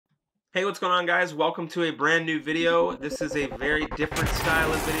Hey, what's going on, guys? Welcome to a brand new video. This is a very different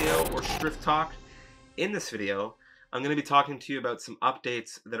style of video, or StrifTalk. In this video, I'm going to be talking to you about some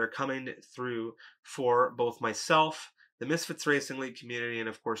updates that are coming through for both myself, the Misfits Racing League community, and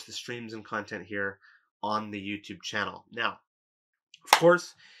of course the streams and content here on the YouTube channel. Now, of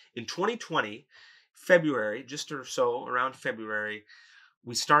course, in 2020, February, just or so around February,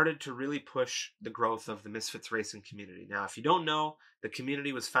 we started to really push the growth of the Misfits Racing community. Now, if you don't know, the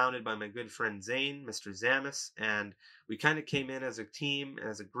community was founded by my good friend Zane, Mr. Zamis, and we kind of came in as a team,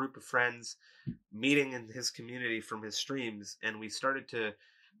 as a group of friends, meeting in his community from his streams, and we started to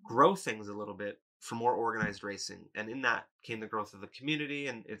grow things a little bit for more organized racing. And in that came the growth of the community,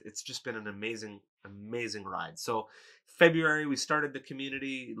 and it's just been an amazing, amazing ride. So February, we started the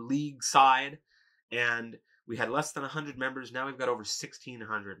community league side, and we had less than 100 members. Now we've got over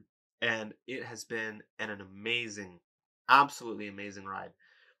 1,600. And it has been an amazing, absolutely amazing ride.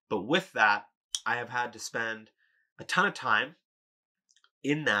 But with that, I have had to spend a ton of time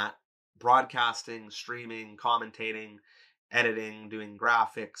in that, broadcasting, streaming, commentating, editing, doing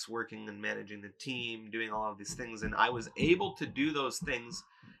graphics, working and managing the team, doing all of these things. And I was able to do those things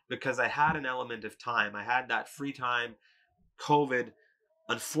because I had an element of time. I had that free time. COVID,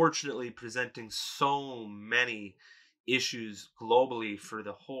 unfortunately, presenting so many issues globally for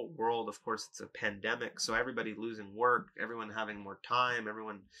the whole world. Of course, it's a pandemic, so everybody losing work, everyone having more time,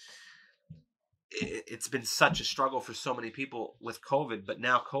 it's been such a struggle for so many people with COVID. But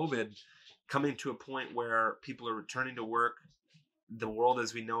now COVID coming to a point where people are returning to work, the world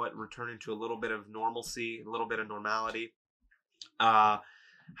as we know it returning to a little bit of normalcy, a little bit of normality,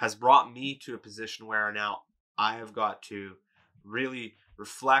 has brought me to a position where now I have got to really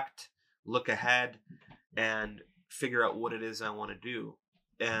reflect, look ahead, and figure out what it is I want to do.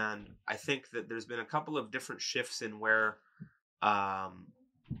 And I think that there's been a couple of different shifts in where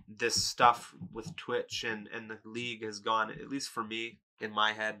this stuff with Twitch and the league has gone, at least for me, in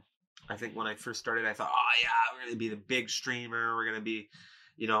my head. I think when I first started, I thought, oh yeah, we're going to be the big streamer. We're going to be,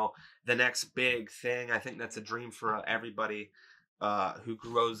 the next big thing. I think that's a dream for everybody who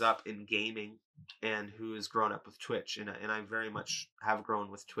grows up in gaming and who has grown up with Twitch. And I very much have grown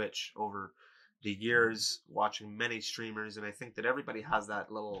with Twitch over the years, watching many streamers. And I think that everybody has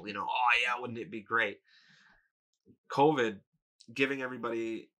that little, oh yeah, wouldn't it be great? COVID giving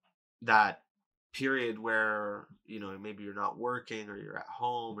everybody that period where, maybe you're not working or you're at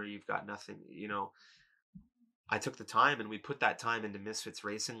home or you've got nothing, I took the time and we put that time into Misfits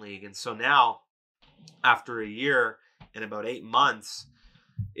Racing League. And so now, after a year and about 8 months,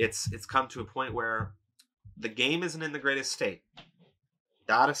 it's come to a point where the game isn't in the greatest state.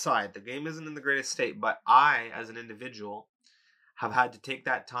 That aside, the game isn't in the greatest state, but I, as an individual, have had to take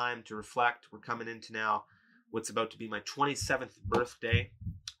that time to reflect. We're coming into now what's about to be my 27th birthday.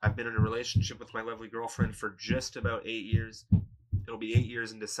 I've been in a relationship with my lovely girlfriend for just about 8 years. It'll be 8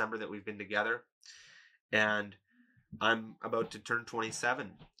 years in December that we've been together. And I'm about to turn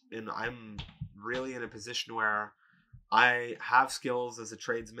 27. And I'm really in a position where I have skills as a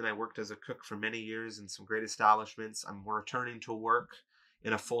tradesman. I worked as a cook for many years in some great establishments. I'm returning to work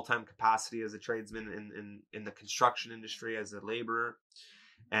in a full-time capacity as a tradesman in the construction industry as a laborer.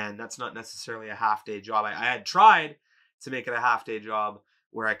 And that's not necessarily a half-day job. I had tried to make it a half-day job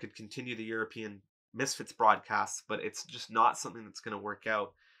where I could continue the European Misfits broadcasts, but it's just not something that's going to work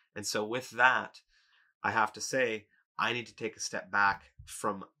out. And so with that, I have to say, I need to take a step back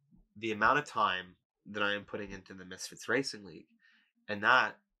from the amount of time that I am putting into the Misfits Racing League. And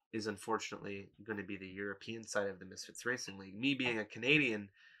that is unfortunately going to be the European side of the Misfits Racing League. Me being a Canadian,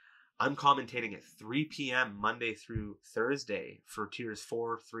 I'm commentating at 3 p.m. Monday through Thursday for tiers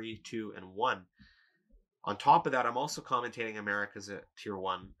 4, 3, 2, and 1. On top of that, I'm also commentating America's at tier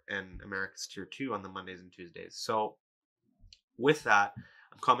 1 and America's tier 2 on the Mondays and Tuesdays. So with that,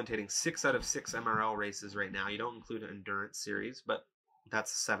 I'm commentating 6 out of 6 MRL races right now. You don't include an endurance series, but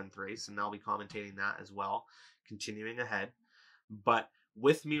that's the 7th race, and I'll be commentating that as well, continuing ahead. But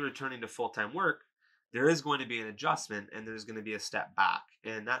with me returning to full-time work, there is going to be an adjustment, and there's going to be a step back.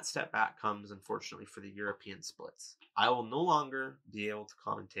 And that step back comes, unfortunately, for the European splits. I will no longer be able to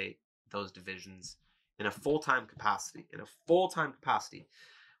commentate those divisions in a full-time capacity.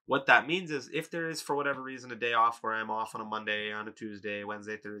 What that means is if there is, for whatever reason, a day off where I'm off on a Monday, on a Tuesday,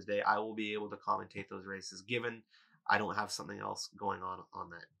 Wednesday, Thursday, I will be able to commentate those races, given I don't have something else going on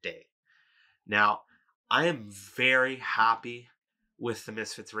that day. Now, I am very happy with the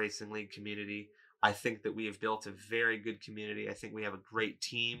Misfits Racing League community. I think that we have built a very good community. I think we have a great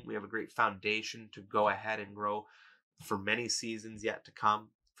team. We have a great foundation to go ahead and grow for many seasons yet to come,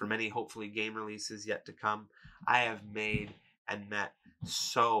 for many, hopefully, game releases yet to come. I have made and met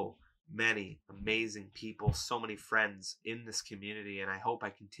so many amazing people, so many friends in this community, and I hope I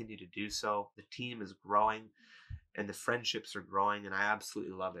continue to do so. The team is growing and the friendships are growing, and I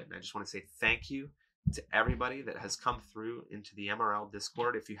absolutely love it. And I just want to say thank you to everybody that has come through into the MRL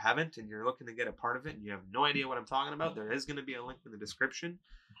Discord. If you haven't and you're looking to get a part of it and you have no idea what I'm talking about, there is going to be a link in the description.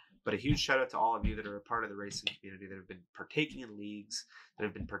 But a huge shout out to all of you that are a part of the racing community, that have been partaking in leagues, that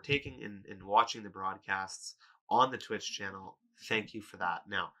have been partaking in watching the broadcasts on the Twitch channel. Thank you for that.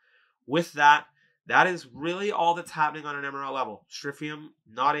 Now, with that, that is really all that's happening on an MRL level. Strifium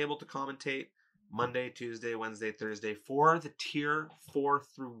not able to commentate Monday, Tuesday, Wednesday, Thursday for the tier 4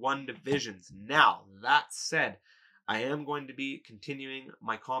 through 1 divisions. Now, that said, I am going to be continuing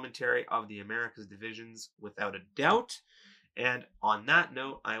my commentary of the Americas divisions without a doubt. And on that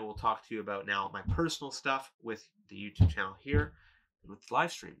note, I will talk to you about now my personal stuff with the YouTube channel here and with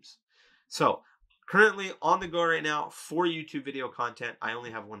live streams. So currently on the go right now for YouTube video content, I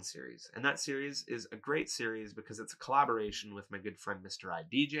only have one series. And that series is a great series because it's a collaboration with my good friend, Mr.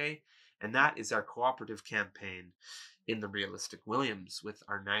 IDJ. And that is our cooperative campaign in the Realistic Williams with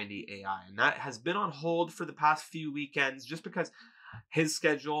our 90 AI. And that has been on hold for the past few weekends just because his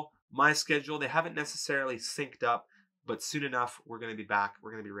schedule, my schedule, they haven't necessarily synced up. But soon enough, we're going to be back. We're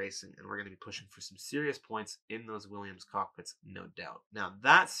going to be racing, and we're going to be pushing for some serious points in those Williams cockpits, no doubt. Now,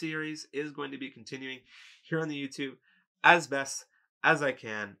 that series is going to be continuing here on the YouTube as best as I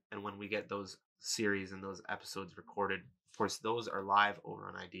can. And when we get those series and those episodes recorded, of course, those are live over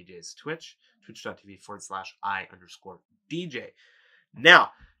on IDJ's Twitch, twitch.tv/I_DJ.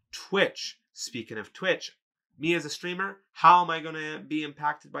 Now, Twitch. Speaking of Twitch, me as a streamer, how am I going to be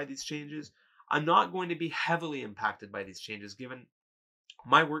impacted by these changes? I'm not going to be heavily impacted by these changes, given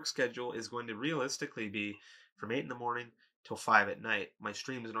my work schedule is going to realistically be from 8 in the morning till 5 at night. My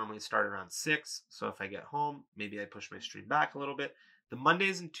streams normally start around 6, so if I get home, maybe I push my stream back a little bit. The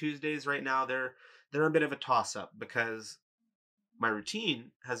Mondays and Tuesdays right now, they're a bit of a toss-up because my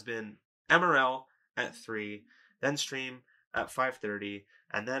routine has been MRL at 3, then stream at 5:30,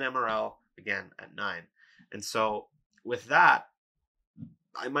 and then MRL again at 9. And so with that,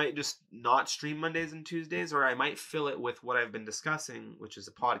 I might just not stream Mondays and Tuesdays, or I might fill it with what I've been discussing, which is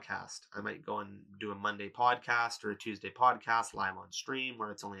a podcast. I might go and do a Monday podcast or a Tuesday podcast live on stream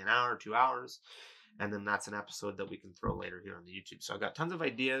where it's only an hour, 2 hours. And then that's an episode that we can throw later here on the YouTube. So I've got tons of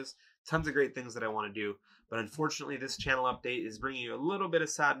ideas, tons of great things that I want to do. But unfortunately, this channel update is bringing you a little bit of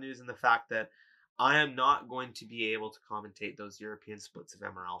sad news in the fact that I am not going to be able to commentate those European splits of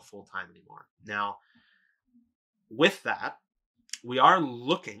MRL full time anymore. Now, with that, we are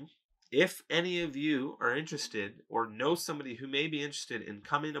looking, if any of you are interested or know somebody who may be interested in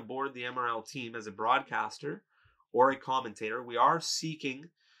coming aboard the MRL team as a broadcaster or a commentator, we are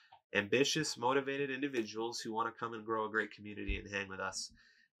seeking ambitious, motivated individuals who want to come and grow a great community and hang with us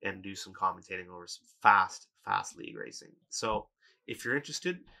and do some commentating over some fast league racing. So if you're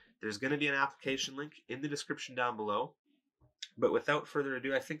interested, there's going to be an application link in the description down below. But without further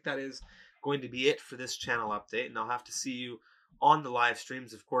ado, I think that is going to be it for this channel update, and I'll have to see you on the live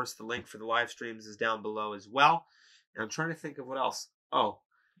streams. Of course, the link for the live streams is down below as well. And I'm trying to think of what else. Oh,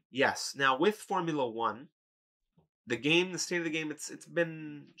 yes. Now, with Formula 1, the state of the game, it's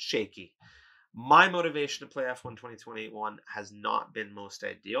been shaky. My motivation to play F1 2021 has not been most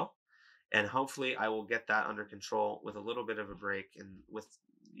ideal. And hopefully I will get that under control with a little bit of a break and with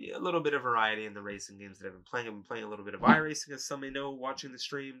a little bit of variety in the racing games that I've been playing. I've been playing a little bit of iRacing, as some may know, watching the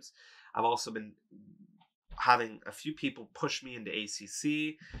streams. I've also been having a few people push me into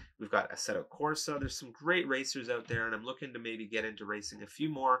ACC. We've got Assetto Corsa. There's some great racers out there, and I'm looking to maybe get into racing a few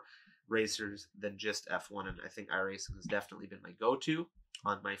more racers than just F1, and I think iRacing has definitely been my go-to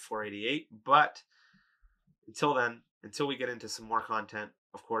on my 488. But until then, until we get into some more content,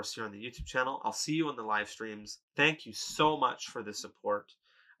 of course, here on the YouTube channel, I'll see you on the live streams. Thank you so much for the support.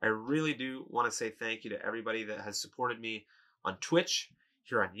 I really do want to say thank you to everybody that has supported me on Twitch,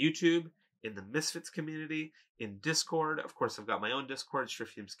 here on YouTube, in the Misfits community, in Discord. Of course, I've got my own Discord,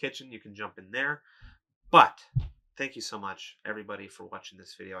 StrifTalks Kitchen. You can jump in there. But thank you so much, everybody, for watching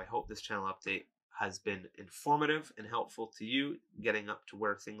this video. I hope this channel update has been informative and helpful to you, getting up to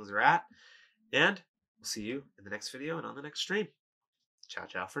where things are at. And we'll see you in the next video and on the next stream. Ciao,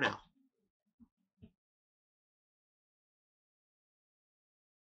 ciao for now.